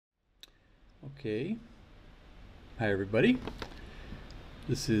Okay. Hi, everybody.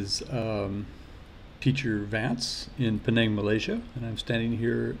 This is Teacher Vance in Penang, Malaysia, and I'm standing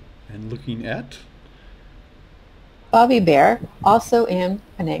here and looking at Bobby Bear, also in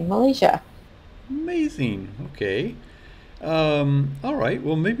Penang, Malaysia. amazing. Okay. All right.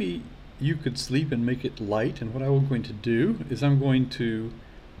 Well, maybe you could sleep and make it light. And what I'm going to do is I'm going to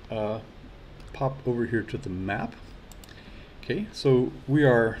uh, pop over here to the map. Okay. So we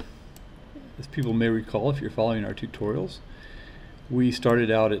are, as people may recall, if you're following our tutorials, we started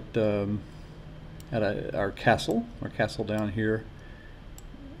out at our castle down here,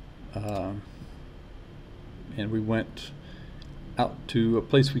 and we went out to a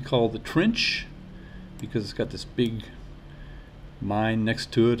place we call the trench because it's got this big mine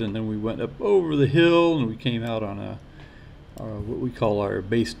next to it, and then we went up over the hill and we came out on what we call our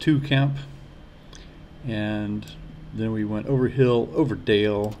base 2 camp, and then we went over hill, over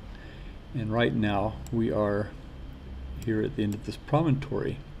dale, and right now we are here at the end of this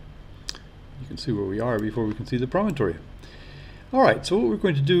promontory. You can see where we are before we can see the promontory. Alright, so what we're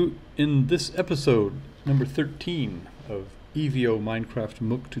going to do in this episode, number 13 of EVO Minecraft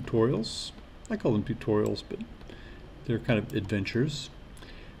MOOC tutorials. I call them tutorials, but they're kind of adventures.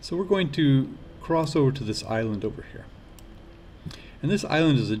 So we're going to cross over to this island over here. And this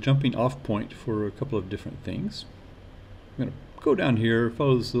island is a jumping off point for a couple of different things. I'm going to go down here,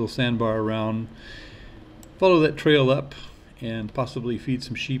 follow this little sandbar around, follow that trail up, and possibly feed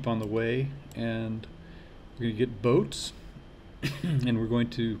some sheep on the way. And we're going to get boats, and we're going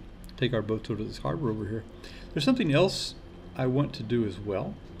to take our boats over to this harbor over here. There's something else I want to do as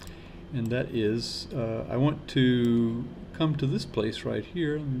well, and that is I want to come to this place right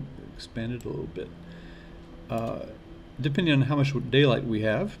here and expand it a little bit. Depending on how much daylight we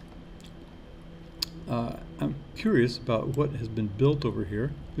have, I'm curious about what has been built over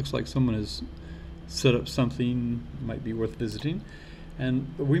here. Looks like someone has set up something might be worth visiting,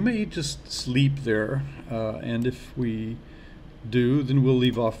 and we may just sleep there, and if we do, then we'll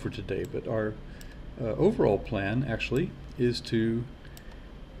leave off for today. But our overall plan actually is to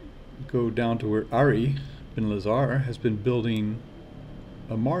go down to where Ari bin Lazar has been building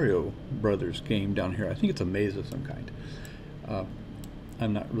a Mario Brothers game down here. I think it's a maze of some kind.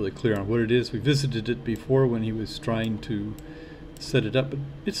 I'm not really clear on what it is. We visited it before when he was trying to set it up, but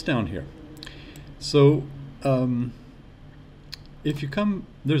it's down here. So if you come,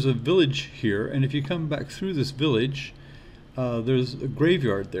 there's a village here, and if you come back through this village, there's a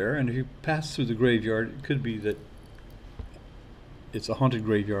graveyard there, and if you pass through the graveyard, it could be that it's a haunted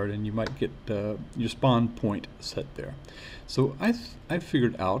graveyard, and you might get your spawn point set there. So I've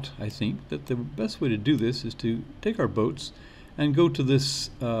figured out, I think, that the best way to do this is to take our boats and go to this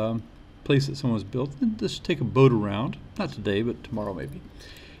place that someone's built, and just take a boat around, not today, but tomorrow maybe,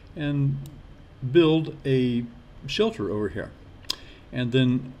 and build a shelter over here. And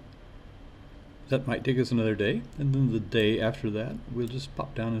then that might take us another day, and then the day after that we'll just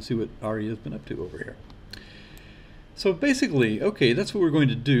pop down and see what Ari has been up to over here. So basically, okay, that's what we're going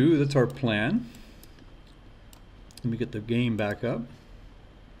to do. That's our plan. Let me get the game back up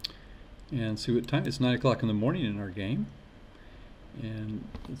and see what time. It's 9 o'clock in the morning in our game, and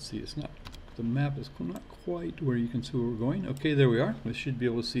let's see, it's not, the map is not quite where you can see where we're going. Okay, there we are. We should be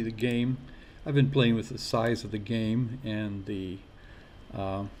able to see the game. I've been playing with the size of the game and the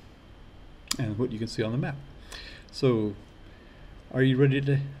and what you can see on the map. So, are you ready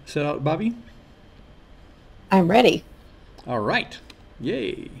to set out, Bobby? I'm ready. All right.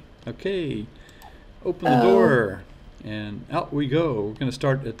 Yay. Okay. Open the door, and out we go. We're going to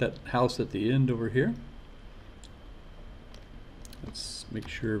start at that house at the end over here. Let's make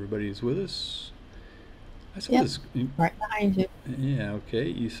sure everybody's with us. I saw this. Right behind you. Yeah, okay,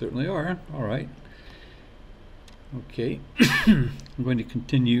 you certainly are. All right. Okay. I'm going to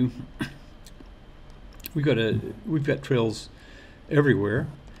continue. We've got trails everywhere.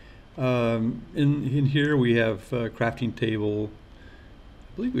 In here we have a crafting table.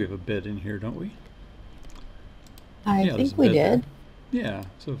 I believe we have a bed in here, don't we? I think we did. There. Yeah,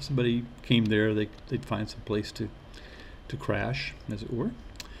 so if somebody came there, they'd find some place to crash, as it were.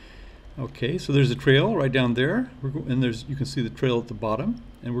 Okay, so there's a trail right down there, and you can see the trail at the bottom,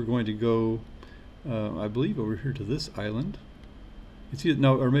 and we're going to go, I believe, over here to this island. You see it?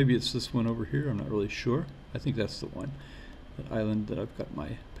 No, or maybe it's this one over here. I'm not really sure. I think that's the one, that island that I've got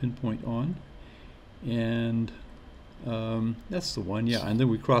my pinpoint on, and that's the one. Yeah, and then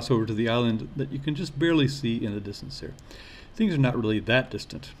we cross over to the island that you can just barely see in the distance there. Things are not really that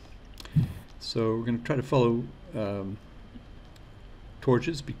distant, so we're going to try to follow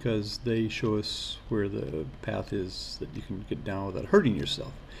torches because they show us where the path is that you can get down without hurting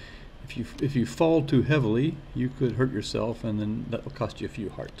yourself. If you fall too heavily, you could hurt yourself, and then that will cost you a few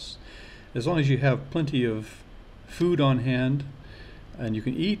hearts. As long as you have plenty of food on hand and you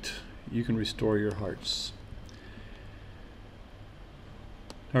can eat, you can restore your hearts.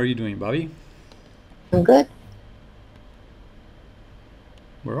 How are you doing, Bobby? I'm good.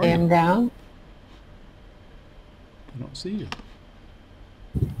 Where are you? I'm down. I don't see you.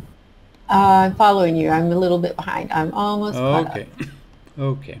 I'm following you. I'm a little bit behind. I'm almost caught up. Okay.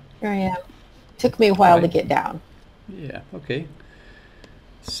 Okay. Here I am. Took me a while to Right. get down. Yeah, okay.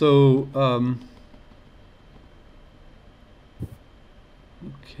 So,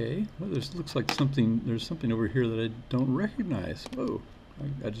 okay. Well, looks like there's something over here that I don't recognize. Oh,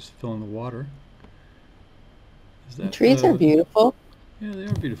 I just fell in the water. Is The that, trees are beautiful. yeah, they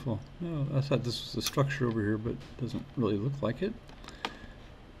are beautiful. No, I thought this was a structure over here, but it doesn't really look like it.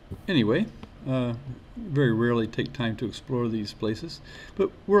 Anyway, very rarely take time to explore these places, but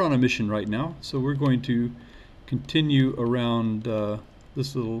we're on a mission right now, so we're going to continue around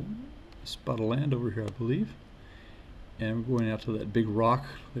this little spot of land over here, I believe, and we're going out to that big rock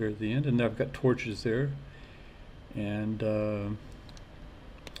there at the end, and I've got torches there. And do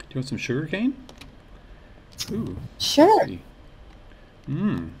you want some sugar cane? Ooh, Sure. let's see.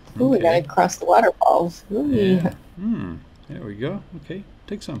 Ooh, we gotta Okay. cross the waterfalls. Ooh, Yeah. There we go. Okay,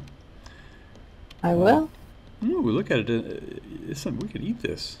 take some. I will. Ooh, look at it. It's something we could eat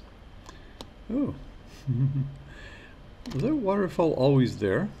this. Oh. Was that waterfall always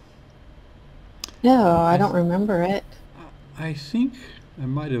there? No, I don't remember it. I think I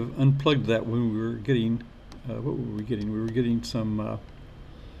might have unplugged that when we were getting. What were we getting? We were getting some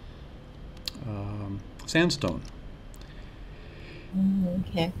sandstone.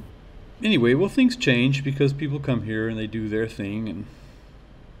 Okay. Anyway, well, things change because people come here and they do their thing, and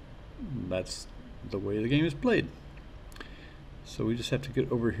that's the way the game is played. So we just have to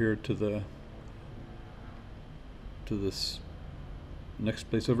get over here to this next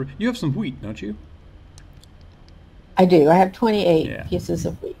place over. You have some wheat, don't you? I do. I have 28 Yeah. pieces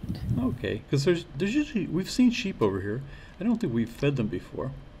of wheat. Okay, because there's usually, we've seen sheep over here. I don't think we've fed them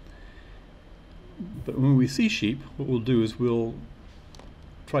before. But when we see sheep, what we'll do is we'll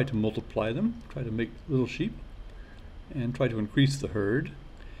try to multiply them, try to make little sheep, and try to increase the herd.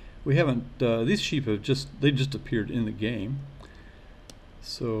 We haven't, these sheep have they just appeared in the game.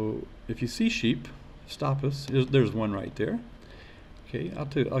 So if you see sheep, stop us. There's one right there. Okay,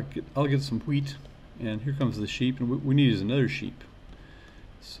 I'll get some wheat, and here comes the sheep, and what we need is another sheep.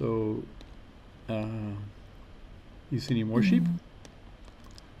 So, you see any more sheep?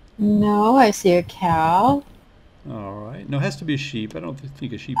 No, I see a cow. All right. No, it has to be a sheep. I don't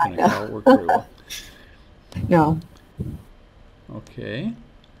think a sheep and a cow work very well. No. Okay.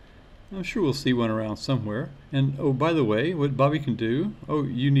 I'm sure we'll see one around somewhere. And, oh, by the way, what Bobby can do, oh,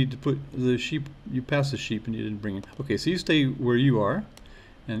 you need to put the sheep, you passed the sheep and you didn't bring it. Okay, so you stay where you are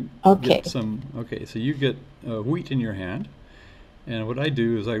and get some, okay, so you get wheat in your hand. And what I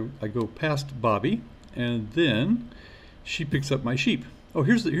do is I go past Bobby, and then she picks up my sheep. Oh,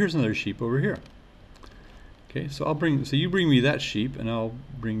 here's another sheep over here. Okay, so you bring me that sheep, and I'll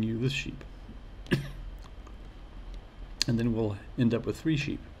bring you this sheep. And then we'll end up with 3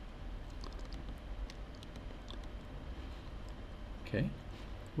 sheep. Okay,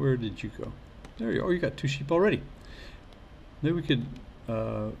 where did you go? There you are. Oh, you got 2 sheep already. Maybe we could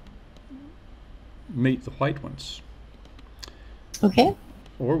mate the white ones. Okay.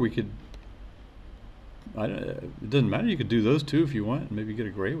 Or we could, it doesn't matter, you could do those 2 if you want, and maybe get a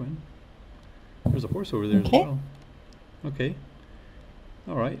gray one. There's a horse over there as well. Okay.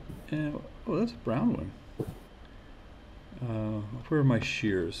 All right. Oh, that's a brown one. Where are my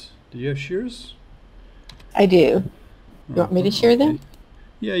shears? Do you have shears? I do. You want me to shear them?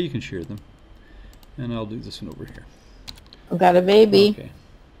 Yeah, you can shear them. And I'll do this one over here. I've got a baby. Okay.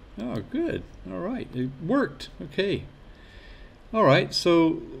 Oh, good. All right. It worked. Okay. All right.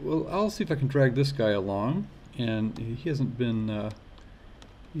 So, well, I'll see if I can drag this guy along. And he hasn't been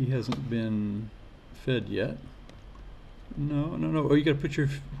fed yet. No. Oh, you got to put your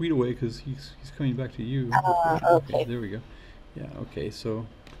wheat away because he's coming back to you. Okay. There we go. Yeah. Okay. So.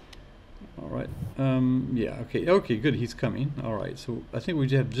 All right. Yeah. Okay. Okay. Good. He's coming. All right. So I think we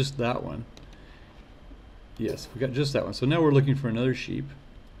have just that one. Yes, we got just that one. So now we're looking for another sheep.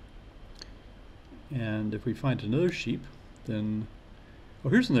 And if we find another sheep, then oh,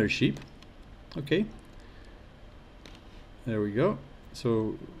 here's another sheep. Okay. There we go.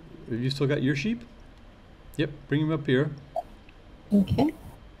 So have you still got your sheep? Yep. Bring him up here. Okay.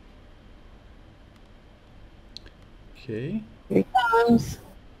 Okay. Here he comes.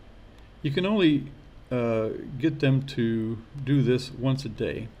 You can only get them to do this once a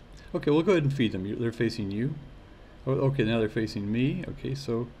day. Okay, we'll go ahead and feed them. They're facing you. Oh, okay, now they're facing me. Okay,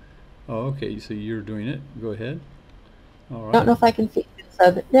 so, oh, okay, so you're doing it. Go ahead. All I don't know right. if I can feed him.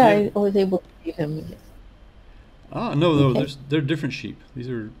 So that, yeah, Yeah. I was able to feed him. I guess. Ah, no, no, Okay. they're different sheep. These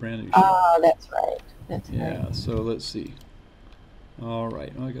are brand new sheep. Ah, that's right. That's right. Yeah, so let's see. All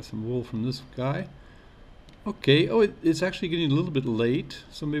right, well, I got some wool from this guy. Okay, oh, it's actually getting a little bit late,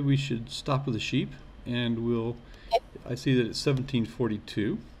 so maybe we should stop with the sheep, and I see that it's 17:42.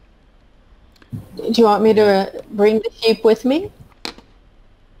 Do you want me And to bring the sheep with me?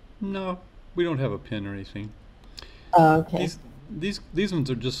 no, we don't have a pen or anything. Oh, okay. These ones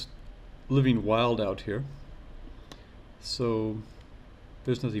are just living wild out here, so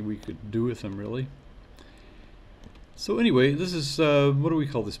there's nothing we could do with them really. So anyway, this is what do we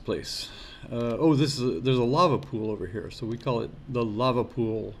call this place? Oh, there's a lava pool over here, so we call it the lava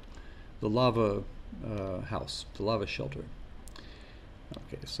pool, the lava house, the lava shelter.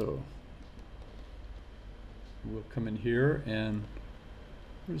 Okay, so we'll come in here, and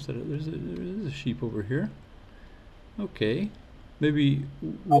where's that? There's a sheep over here. Okay, maybe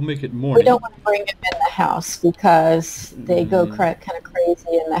we'll make it morning. We don't want to bring them in the house because they go kind of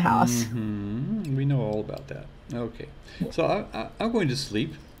crazy in the house. We know all about that. Okay, so I'm going to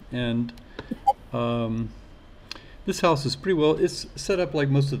sleep, and this house is pretty well, it's set up like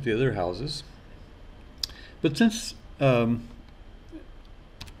most of the other houses, but since at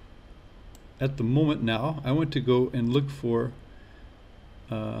the moment now I want to go and look for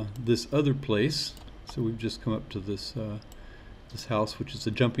this other place. So we've just come up to this this house, which is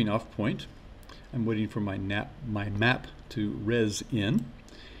a jumping off point. I'm waiting for my map to res in,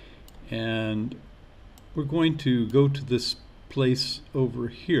 and we're going to go to this place over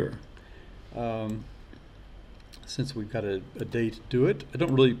here. Since we've got a day to do it, I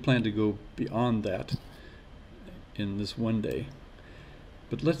don't really plan to go beyond that in this one day.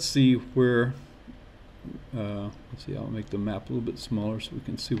 But let's see where, let's see, I'll make the map a little bit smaller so we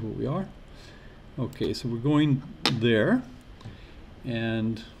can see where we are. Okay, so we're going there,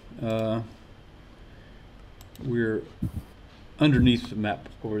 and we're underneath the map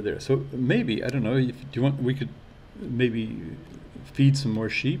over there. So maybe, I don't know, if do you want, we could maybe feed some more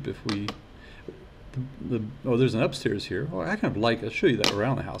sheep if we, oh, there's an upstairs here. Oh, I kind of like, I'll show you that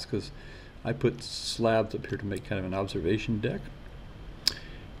around the house, because I put slabs up here to make kind of an observation deck.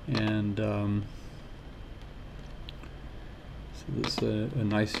 And so this is a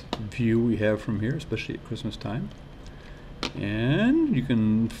nice view we have from here, especially at Christmas time. And you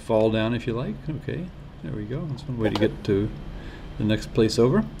can fall down if you like. Okay, there we go. That's one way to get to the next place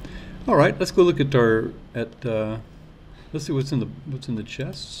over. All right, let's go look at our let's see what's in the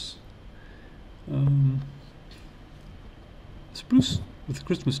chests. Spruce with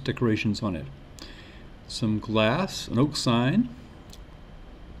Christmas decorations on it. Some glass, an oak sign.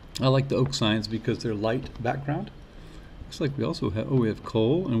 I like the oak signs because they're light background. Looks like we also have, oh, we have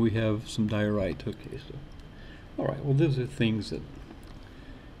coal and we have some diorite. Okay, so, all right, well, those are things that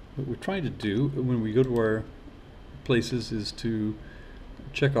what we're trying to do when we go to our places is to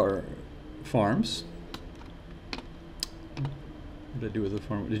check our farms. What did I do with the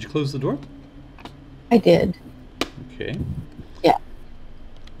farm? Did you close the door? I did. Okay. Yeah.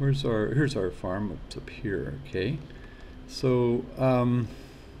 Here's our farm up here. Okay. So how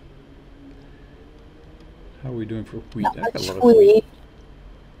are we doing for wheat? Not I got a much lot of wheat.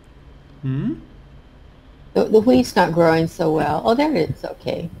 The wheat's not growing so well. Oh, there it is.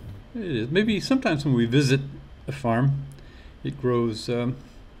 Okay. It is. Maybe sometimes when we visit a farm, it grows. Let's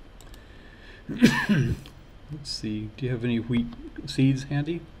see. Do you have any wheat seeds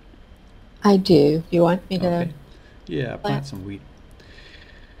handy? I do. Do you want me to? Okay. Yeah, plant some wheat.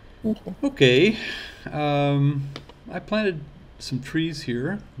 Okay. Okay. I planted some trees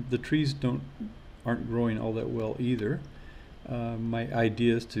here. The trees aren't growing all that well either. My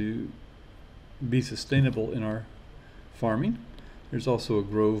idea is to be sustainable in our farming. There's also a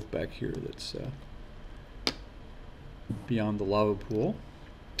grove back here that's beyond the lava pool.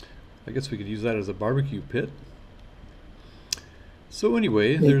 I guess we could use that as a barbecue pit. So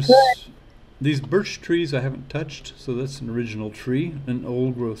anyway, there's these birch trees I haven't touched, so that's an original tree, an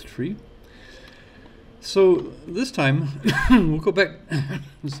old growth tree. So this time we'll go back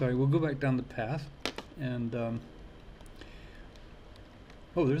sorry, we'll go back down the path, and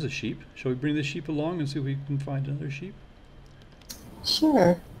oh, there's a sheep. Shall we bring the sheep along and see if we can find another sheep?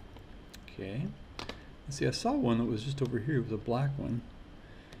 Sure. Okay. Let's see, I saw one that was just over here. It was a black one.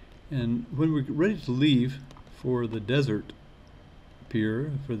 And when we're ready to leave for the desert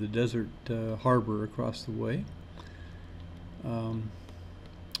pier, for the desert harbor across the way,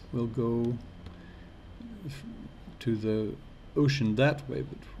 we'll go to the ocean that way,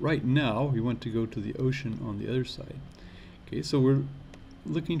 but right now we want to go to the ocean on the other side. Okay, so we're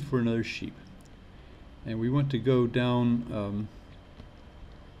looking for another sheep, and we want to go down.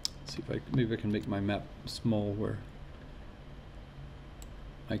 Let's see if maybe I can make my map small where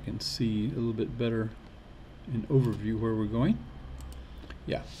I can see a little bit better in overview where we're going.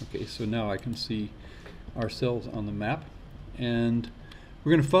 Yeah, okay, so now I can see ourselves on the map, and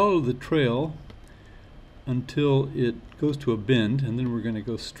we're going to follow the trail until it goes to a bend, and then we're going to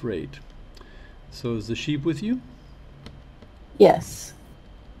go straight. So is the sheep with you? Yes.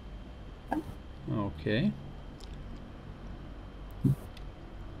 Okay.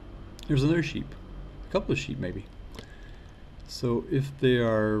 There's another sheep. A couple of sheep maybe. So if they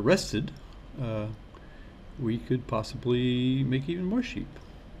are rested, we could possibly make even more sheep.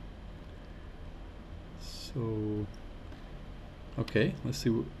 So, okay, let's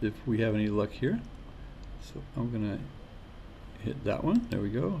see if we have any luck here. So I'm gonna hit that one. There we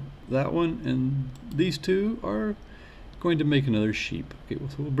go. That one, and these two are going to make another sheep. Okay,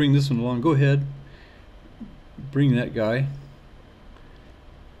 so we'll bring this one along. Go ahead. Bring that guy.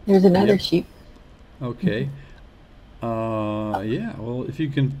 There's another sheep. Okay. Yeah, well, if you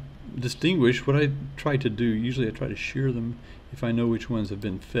can distinguish, what I try to do, usually I try to shear them if I know which ones have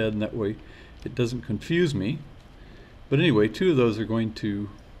been fed, and that way it doesn't confuse me. But anyway, two of those are going to,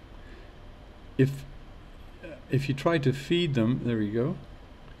 if you try to feed them, there we go.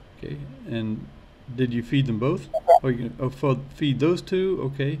 Okay, and did you feed them both? Oh, you can feed those two,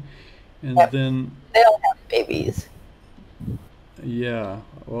 okay. And yep. Then they'll have babies. Yeah,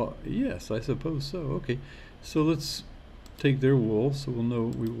 well, yes, I suppose so. Okay, so let's take their wool, so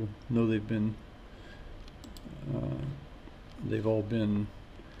we will know they've been, they've all been,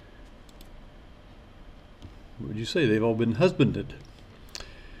 what would you say? They've all been husbanded.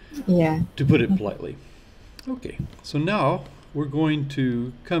 Yeah. To put it politely. Okay, so now we're going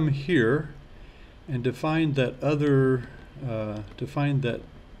to come here and define that other, that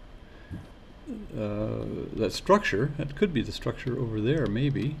structure. That could be the structure over there,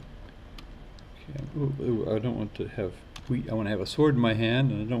 maybe. Okay. Ooh, I don't want to have wheat. I want to have a sword in my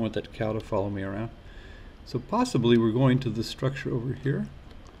hand, and I don't want that cow to follow me around. So possibly we're going to the structure over here.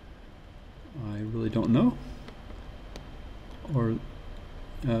 I really don't know. Or,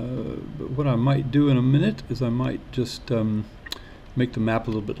 but what I might do in a minute is I might just make the map a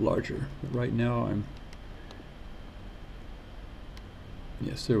little bit larger. But right now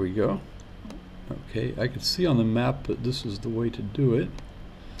yes, there we go. Okay, I can see on the map that this is the way to do it.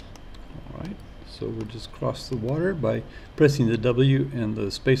 Alright, so we'll just cross the water by pressing the W and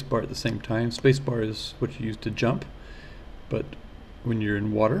the space bar at the same time. Space bar is what you use to jump, but when you're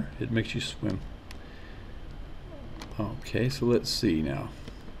in water, it makes you swim. Okay, so let's see now.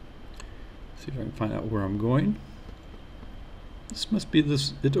 See if I can find out where I'm going. This must be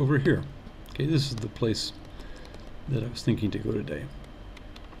it over here. Okay, this is the place that I was thinking to go today.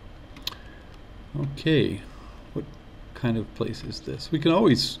 Okay, what kind of place is this? We can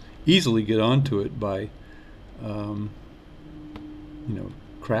always easily get onto it by, you know,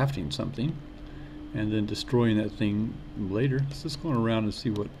 crafting something and then destroying that thing later. Let's just go around and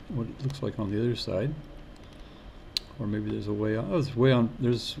see what it looks like on the other side. Or maybe there's a way on. Oh,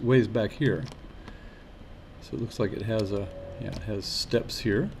 there's ways back here. So it looks like it has it has steps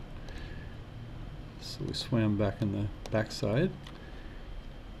here. So we swam back in the backside.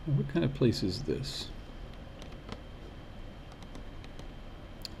 What kind of place is this?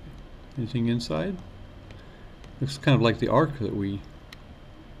 Anything inside? Looks kind of like the ark that we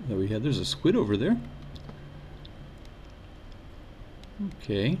had. There's a squid over there.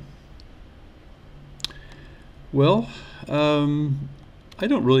 Okay. Well, I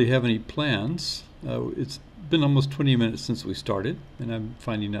don't really have any plans. It's been almost 20 minutes since we started, and I'm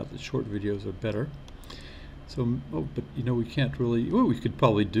finding out that short videos are better. So, but you know, we can't really, what we could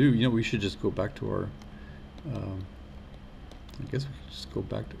probably do, you know, we should just go back to our, I guess we could just go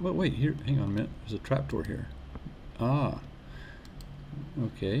back to, well, wait, here, hang on a minute, there's a trapdoor here. Ah,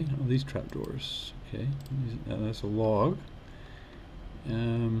 okay, oh, these trapdoors, okay, that's a log. I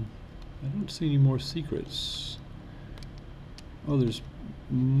don't see any more secrets. Oh, there's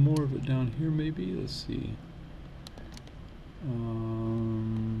more of it down here maybe, let's see. No,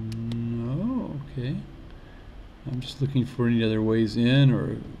 okay. I'm just looking for any other ways in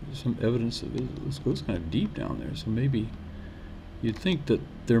or some evidence of it. This goes kind of deep down there, so maybe you'd think that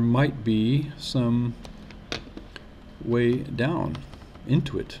there might be some way down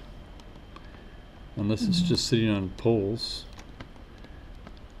into it, unless it's just sitting on poles.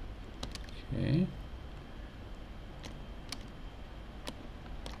 Okay.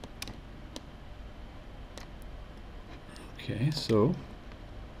 Okay, so,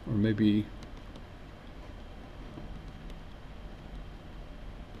 or maybe,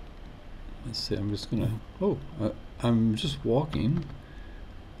 let's see, I'm just gonna, I'm just walking.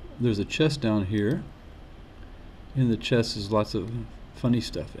 There's a chest down here. In the chest is lots of funny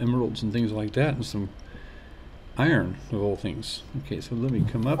stuff, emeralds and things like that, and some iron of all things. Okay, so let me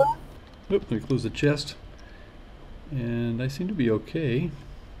come up. Oop, let me close the chest. And I seem to be okay.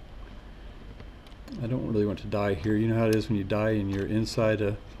 I don't really want to die here. You know how it is when you die and you're inside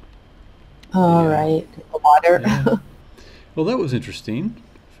a... Right, the water. Yeah. Well, that was interesting,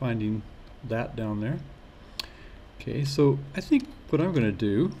 finding that down there. Okay, so I think what I'm going to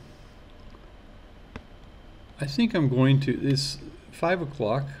do, I think I'm going to, it's 5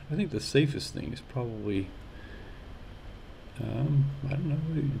 o'clock. I think the safest thing is probably, I don't know,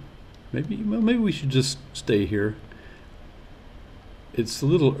 maybe we should just stay here. It's a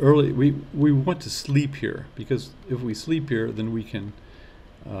little early. We want to sleep here, because if we sleep here, then we can,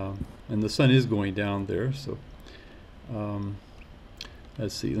 and the sun is going down there, so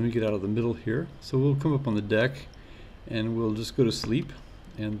let's see, let me get out of the middle here. So we'll come up on the deck and we'll just go to sleep,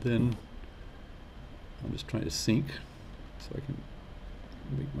 and then I'm just trying to sink so I can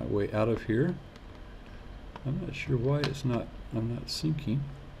make my way out of here. I'm not sure why I'm not sinking.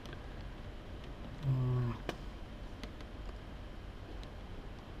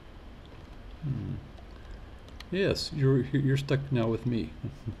 Yes, you're stuck now with me.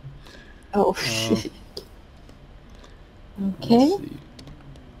 Oh. Okay. Let's see.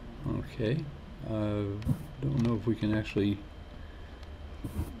 Okay. Don't know if we can actually.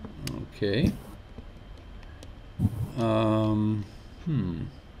 Okay. Okay.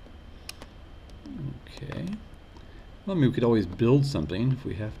 Well, I mean, we could always build something if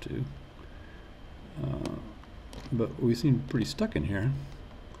we have to. But we seem pretty stuck in here.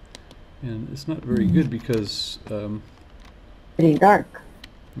 And it's not very good because... getting dark.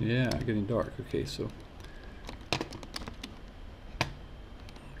 Yeah, getting dark. Okay, so...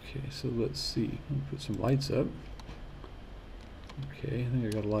 Okay, so let's see. I'll put some lights up. Okay, I think I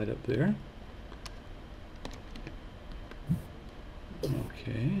got a light up there.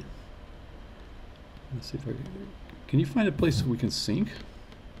 Okay. Let's see if I can you find a place we can sink?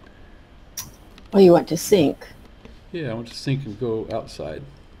 Oh, you want to sink? Yeah, I want to sink and go outside.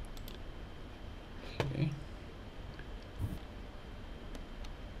 Okay.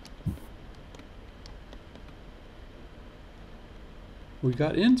 We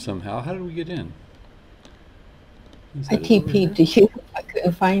got in somehow. How did we get in? I TP'd to you. I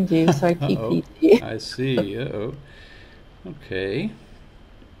couldn't find you, so I TP'd to you. I see. Uh-oh. Okay.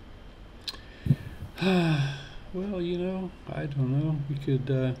 Well, you know, I don't know. We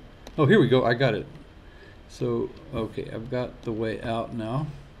could... oh, here we go. I got it. So, okay, I've got the way out now.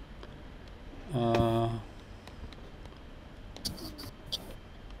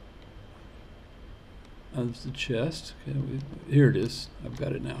 That's the chest. Okay, here it is. I've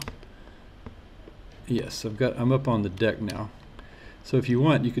got it now. Yes, I'm up on the deck now. So if you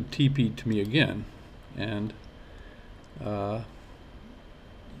want, you could TP to me again, and there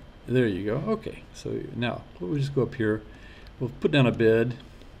you go. Okay, so now we'll just go up here. We'll put down a bed.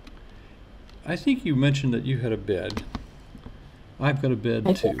 I think you mentioned that you had a bed. I've got a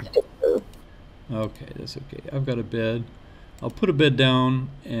bed too. Okay, that's okay. I've got a bed. I'll put a bed down,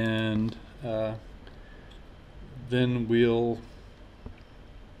 and then we'll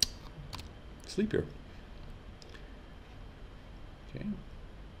sleep here. Okay,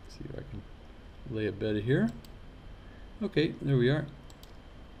 let's see if I can lay a bed here. Okay, there we are.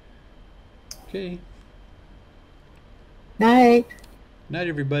 Okay. Night. Night,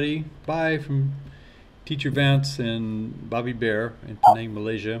 everybody. Bye from Teacher Vance and Bobby Bear in Penang,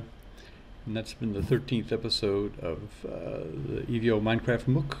 Malaysia. And that's been the 13th episode of the EVO Minecraft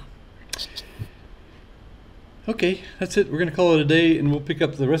MOOC. Okay, that's it. We're going to call it a day, and we'll pick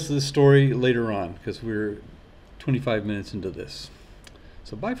up the rest of the story later on, because we're 25 minutes into this.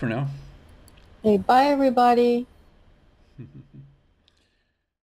 So bye for now. Hey, bye everybody.